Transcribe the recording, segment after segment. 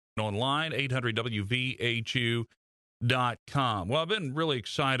online, 800WVHU.com. Well, I've been really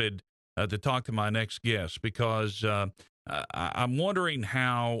excited to talk to my next guest because I'm wondering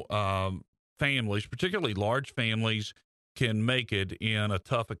how families, particularly large families, can make it in a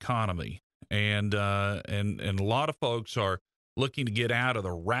tough economy. And a lot of folks are looking to get out of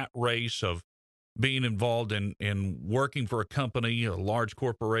the rat race of being involved in working for a company, a large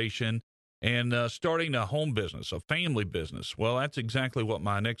corporation, and starting a home business, a family business. Well, that's exactly what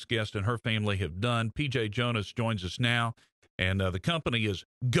my next guest and her family have done. PJ Jonas joins us now, and the company is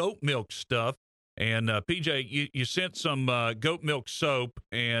Goat Milk Stuff. And PJ, you sent some goat milk soap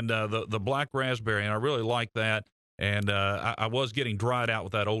and the black raspberry, and I really like that. And I was getting dried out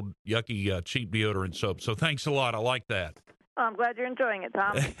with that old yucky cheap deodorant soap. So thanks a lot. I like that. Oh, I'm glad you're enjoying it,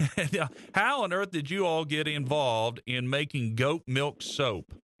 Tom. Now, how on earth did you all get involved in making goat milk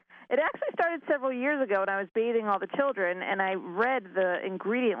soap? It actually started several years ago when I was bathing all the children, and I read the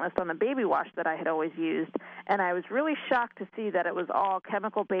ingredient list on the baby wash that I had always used, and I was really shocked to see that it was all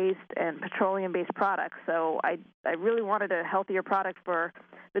chemical-based and petroleum-based products. So I really wanted a healthier product for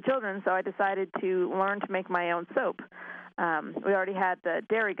the children, so I decided to learn to make my own soap. We already had the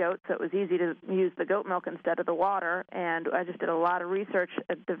dairy goat, so it was easy to use the goat milk instead of the water, and I just did a lot of research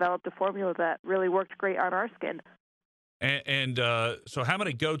and developed a formula that really worked great on our skin. And so how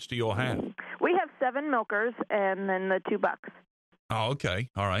many goats do you all have? We have 7 milkers and then the 2 bucks. Oh, okay.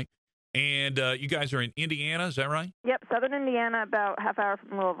 All right. And you guys are in Indiana, is that right? Yep, southern Indiana, about half hour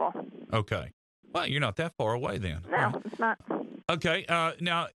from Louisville. Okay. Well, you're not that far away then. No, it's not. Okay.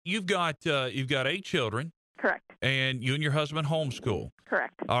 Now, you've got 8 children. Correct. And you and your husband homeschool.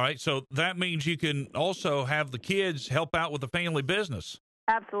 Correct. All right. So that means you can also have the kids help out with the family business.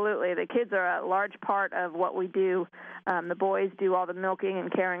 Absolutely. The kids are a large part of what we do. The boys do all the milking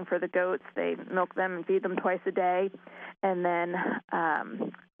and caring for the goats. They milk them and feed them twice a day. And then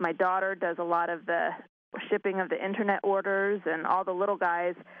my daughter does a lot of the shipping of the internet orders, and all the little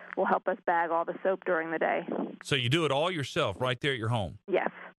guys will help us bag all the soap during the day. So you do it all yourself right there at your home?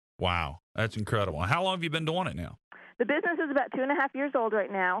 Yes. Wow. That's incredible. How long have you been doing it now? The business is about 2.5 years old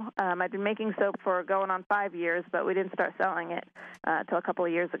right now. I've been making soap for going on 5 years, but we didn't start selling it until a couple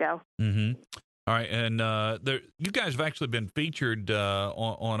of years ago. Mm-hmm. All right, and you guys have actually been featured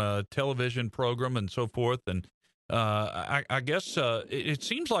on a television program and so forth, and I guess it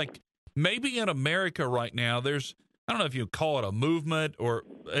seems like maybe in America right now there's, I don't know if you call it a movement or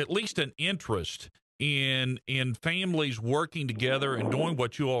at least an interest in families working together and doing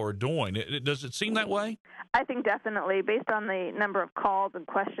what you all are doing. Does it seem that way? I think definitely. Based on the number of calls and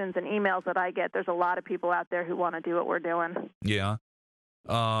questions and emails that I get, there's a lot of people out there who want to do what we're doing. Yeah.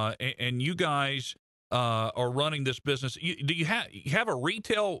 And you guys are running this business. Do you have a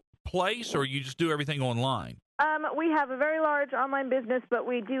retail place, or you just do everything online? We have a very large online business, but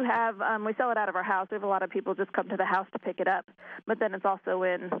we do have, we sell it out of our house. We have a lot of people just come to the house to pick it up, but then it's also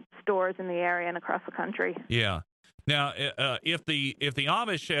in stores in the area and across the country. Yeah. Now, if the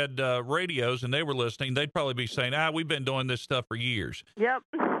Amish had radios and they were listening, they'd probably be saying, we've been doing this stuff for years. Yep.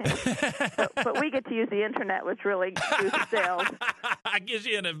 but we get to use the internet, which really boosts sales. It gives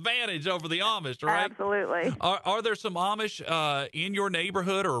you an advantage over the Amish, right? Absolutely. Are there some Amish in your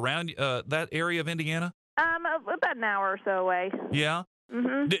neighborhood or around that area of Indiana? About an hour or so away. Yeah.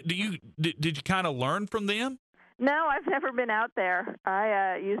 Mm-hmm. Did you kind of learn from them? No, I've never been out there.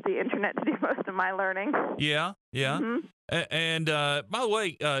 I use the internet to do most of my learning. Yeah, yeah. Mm-hmm. And by the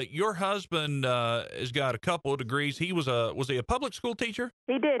way, your husband has got a couple of degrees. Was he a public school teacher?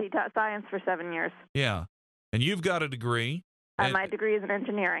 He did. He taught science for 7 years. Yeah, and you've got a degree. My degree is in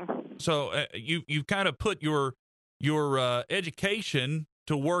engineering. So you've kind of put your education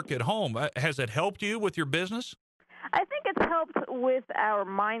to work at home. Has it helped you with your business? I think it's helped with our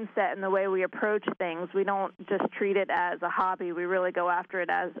mindset and the way we approach things. We don't just treat it as a hobby. We really go after it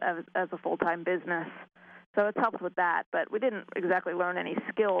as a full-time business. So it's helped with that. But we didn't exactly learn any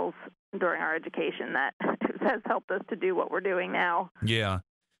skills during our education that has helped us to do what we're doing now. Yeah.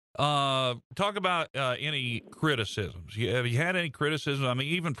 Talk about any criticisms. Have you had any criticism? I mean,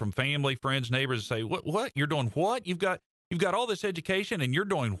 even from family, friends, neighbors say, what? You're doing what? You've got all this education and you're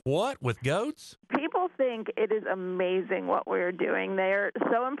doing what with goats? People think it is amazing what we're doing. They're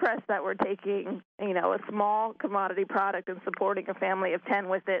so impressed that we're taking, a small commodity product and supporting a family of 10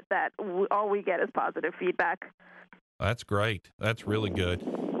 with it that all we get is positive feedback. That's great. That's really good.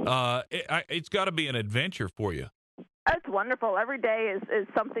 It's got to be an adventure for you. It's wonderful. Every day is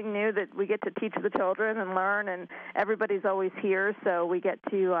something new that we get to teach the children and learn, and everybody's always here, so we get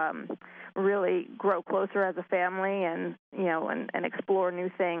to really grow closer as a family, and and explore new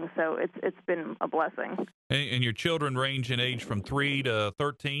things. So it's been a blessing. And your children range in age from 3 to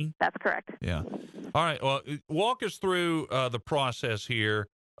 13? That's correct. Yeah. All right. Well, walk us through the process here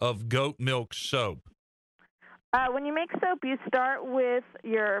of goat milk soap. When you make soap, you start with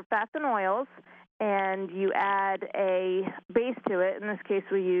your fats and oils, and you add a base to it. In this case,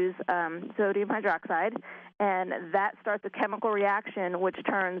 we use sodium hydroxide, and that starts a chemical reaction which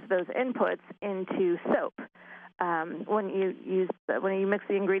turns those inputs into soap. When you mix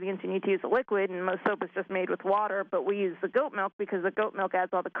the ingredients, you need to use a liquid, and most soap is just made with water, but we use the goat milk because the goat milk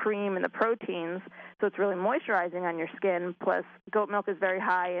adds all the cream and the proteins, so it's really moisturizing on your skin. Plus, goat milk is very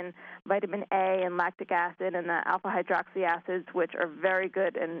high in vitamin A and lactic acid and the alpha-hydroxy acids, which are very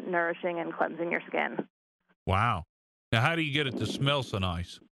good and nourishing and cleansing your skin. Wow. Now, how do you get it to smell so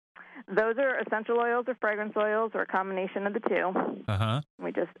nice? Those are essential oils or fragrance oils or a combination of the two. Uh-huh.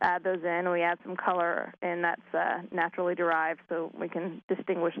 We just add those in. We add some color, and that's naturally derived, so we can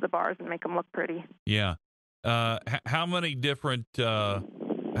distinguish the bars and make them look pretty. Yeah. How many different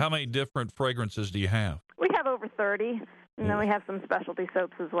fragrances do you have? We have over 30, and then we have some specialty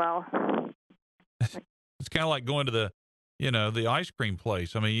soaps as well. It's kind of like going to the ice cream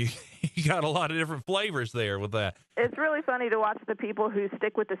place. I mean, you got a lot of different flavors there with that. It's really funny to watch the people who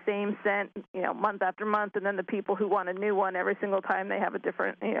stick with the same scent, month after month, and then the people who want a new one every single time they have a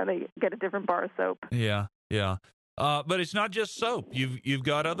different, they get a different bar of soap. Yeah, yeah. But it's not just soap. You've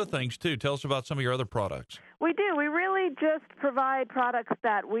got other things too. Tell us about some of your other products. We do. We really just provide products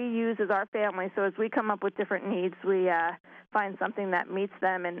that we use as our family. So as we come up with different needs, we find something that meets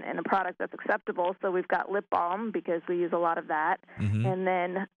them in a product that's acceptable. So we've got lip balm because we use a lot of that. Mm-hmm. And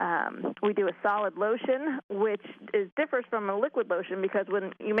then we do a solid lotion, which differs from a liquid lotion because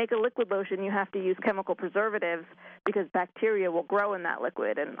when you make a liquid lotion, you have to use chemical preservatives because bacteria will grow in that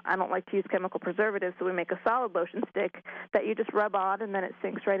liquid. And I don't like to use chemical preservatives, so we make a solid lotion stick that you just rub on, and then it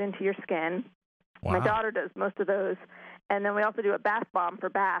sinks right into your skin. Wow. My daughter does most of those. And then we also do a bath bomb for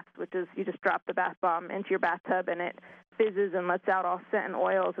baths, which is you just drop the bath bomb into your bathtub, and it fizzes and lets out all scent and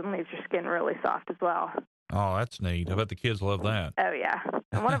oils and leaves your skin really soft as well. Oh, that's neat. I bet the kids love that. Oh, yeah.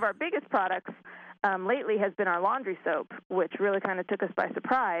 And one of our biggest products lately has been our laundry soap, which really kind of took us by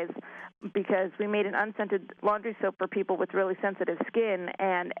surprise because we made an unscented laundry soap for people with really sensitive skin,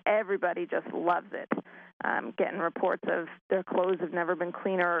 and everybody just loves it. Getting reports of their clothes have never been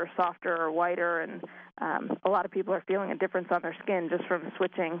cleaner or softer or whiter, and a lot of people are feeling a difference on their skin just from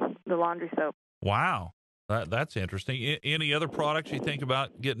switching the laundry soap. Wow. That's interesting. Any other products you think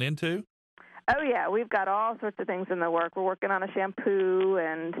about getting into? Oh, yeah. We've got all sorts of things in the work. We're working on a shampoo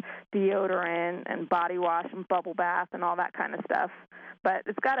and deodorant and body wash and bubble bath and all that kind of stuff. But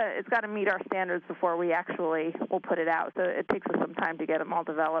it's got to meet our standards before we actually will put it out. So it takes us some time to get them all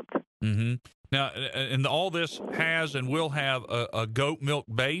developed. Mm-hmm. Now, and all this has and will have a goat milk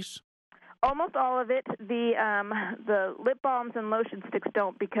base? Almost all of it. The lip balms and lotion sticks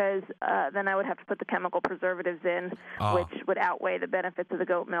don't because then I would have to put the chemical preservatives in, which would outweigh the benefits of the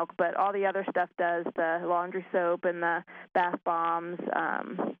goat milk. But all the other stuff does, the laundry soap and the bath bombs,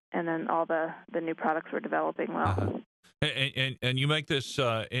 and then all the new products we're developing. Well, and you make this,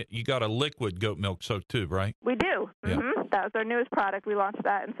 you got a liquid goat milk soap too, right? We do. Yeah. Mm-hmm. That was our newest product. We launched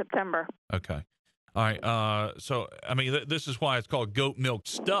that in September. Okay. All right. So, I mean, this is why it's called goat milk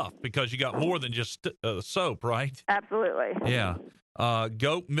stuff, because you got more than just soap, right? Absolutely. Yeah.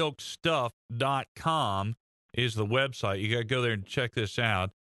 Goatmilkstuff.com is the website. You got to go there and check this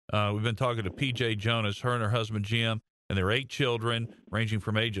out. We've been talking to PJ Jonas, her and her husband Jim, and their 8 children ranging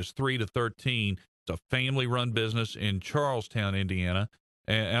from ages 3 to 13. It's a family-run business in Charlestown, Indiana.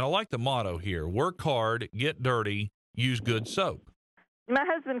 And I like the motto here: work hard, get dirty, use good soap. My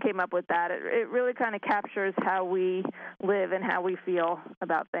husband came up with that. It really kind of captures how we live and how we feel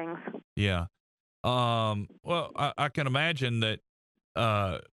about things. Yeah. Well, I can imagine that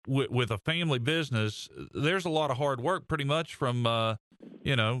with a family business, there's a lot of hard work pretty much from, the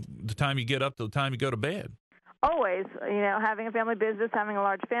time you get up to the time you go to bed. Always. Having a family business, having a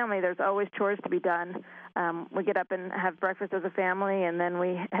large family, there's always chores to be done. We get up and have breakfast as a family, and then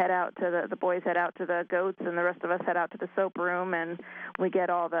we head out to the boys head out to the goats, and the rest of us head out to the soap room, and we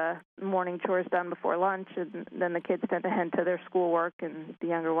get all the morning chores done before lunch, and then the kids tend to head to their schoolwork, and the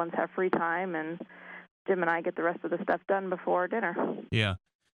younger ones have free time, and Jim and I get the rest of the stuff done before dinner. Yeah.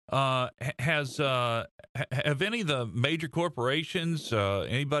 Have any of the major corporations,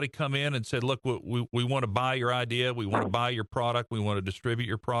 anybody come in and said, look, we want to buy your idea, we want to buy your product, we want to distribute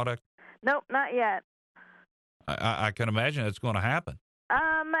your product? Nope, not yet. I can imagine it's going to happen.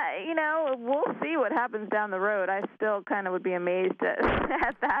 We'll see what happens down the road. I still kind of would be amazed at,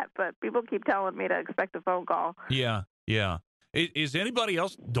 at that, but people keep telling me to expect a phone call. Yeah, yeah. Is anybody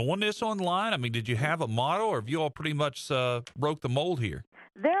else doing this online? I mean, did you have a model, or have you all pretty much broke the mold here?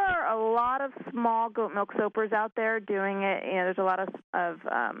 There are a lot of small goat milk soapers out there doing it. There's a lot of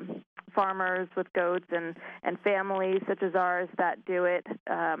farmers with goats and families such as ours that do it.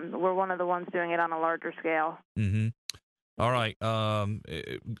 We're one of the ones doing it on a larger scale. Mm-hmm. All right.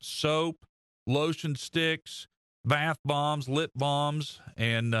 Soap, lotion sticks, bath bombs, lip balms,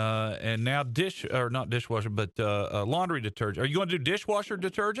 and now not dishwasher, but laundry detergent. Are you going to do dishwasher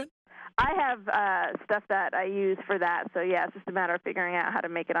detergent? I have stuff that I use for that, so yeah, it's just a matter of figuring out how to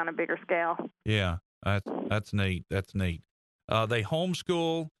make it on a bigger scale. Yeah, that's neat. That's neat. They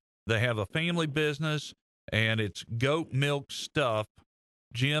homeschool. They have a family business, and it's goat milk stuff.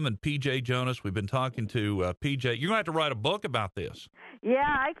 Jim and PJ Jonas. We've been talking to PJ. You're going to have to write a book about this. Yeah,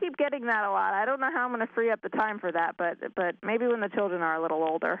 I keep getting that a lot. I don't know how I'm going to free up the time for that, but maybe when the children are a little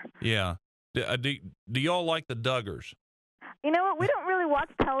older. Yeah. Do y'all like the Duggars? You know what? We don't really watch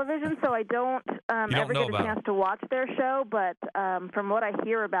television, so I don't ever get a chance to watch their show. But from what I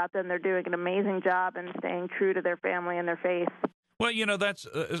hear about them, they're doing an amazing job and staying true to their family and their faith. Well, that's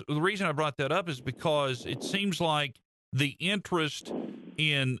the reason I brought that up is because it seems like the interest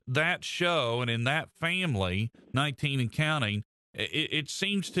in that show and in that family, 19 and counting, it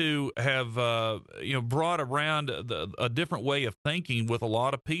seems to have brought around a different way of thinking with a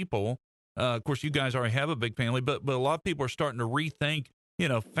lot of people. Of course, you guys already have a big family, but a lot of people are starting to rethink,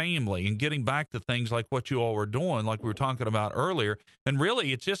 family and getting back to things like what you all were doing, like we were talking about earlier. And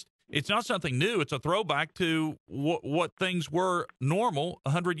really, it's not something new. It's a throwback to what things were normal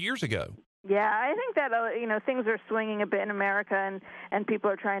 100 years ago. Yeah, I think that things are swinging a bit in America, and people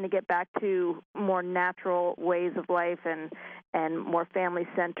are trying to get back to more natural ways of life and more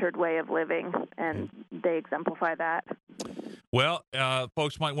family-centered way of living, and they exemplify that. Well,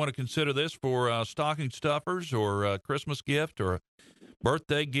 folks might want to consider this for stocking stuffers or a Christmas gift or a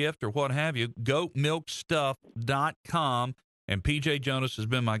birthday gift or what have you. GoatMilkStuff.com. And PJ Jonas has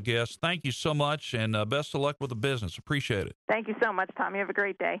been my guest. Thank you so much, and best of luck with the business. Appreciate it. Thank you so much, Tom. You have a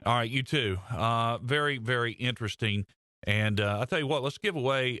great day. All right, you too. Very, very interesting. And I'll tell you what, let's give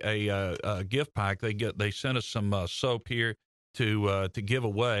away a gift pack. They sent us some soap here to give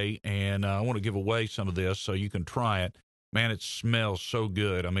away, and I want to give away some of this so you can try it. Man, it smells so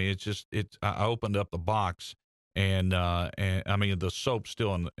good. I mean, I opened up the box, and I mean, the soap's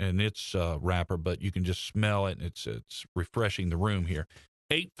still in its wrapper, but you can just smell it. It's refreshing the room here.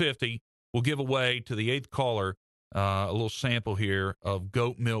 850, we'll give away to the 8th caller a little sample here of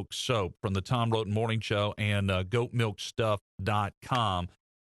goat milk soap from the Tom Roten Morning Show and goatmilkstuff.com.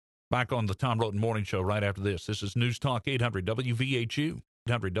 Back on the Tom Roten Morning Show right after this. This is News Talk 800 WVHU.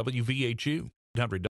 800 WVHU. 800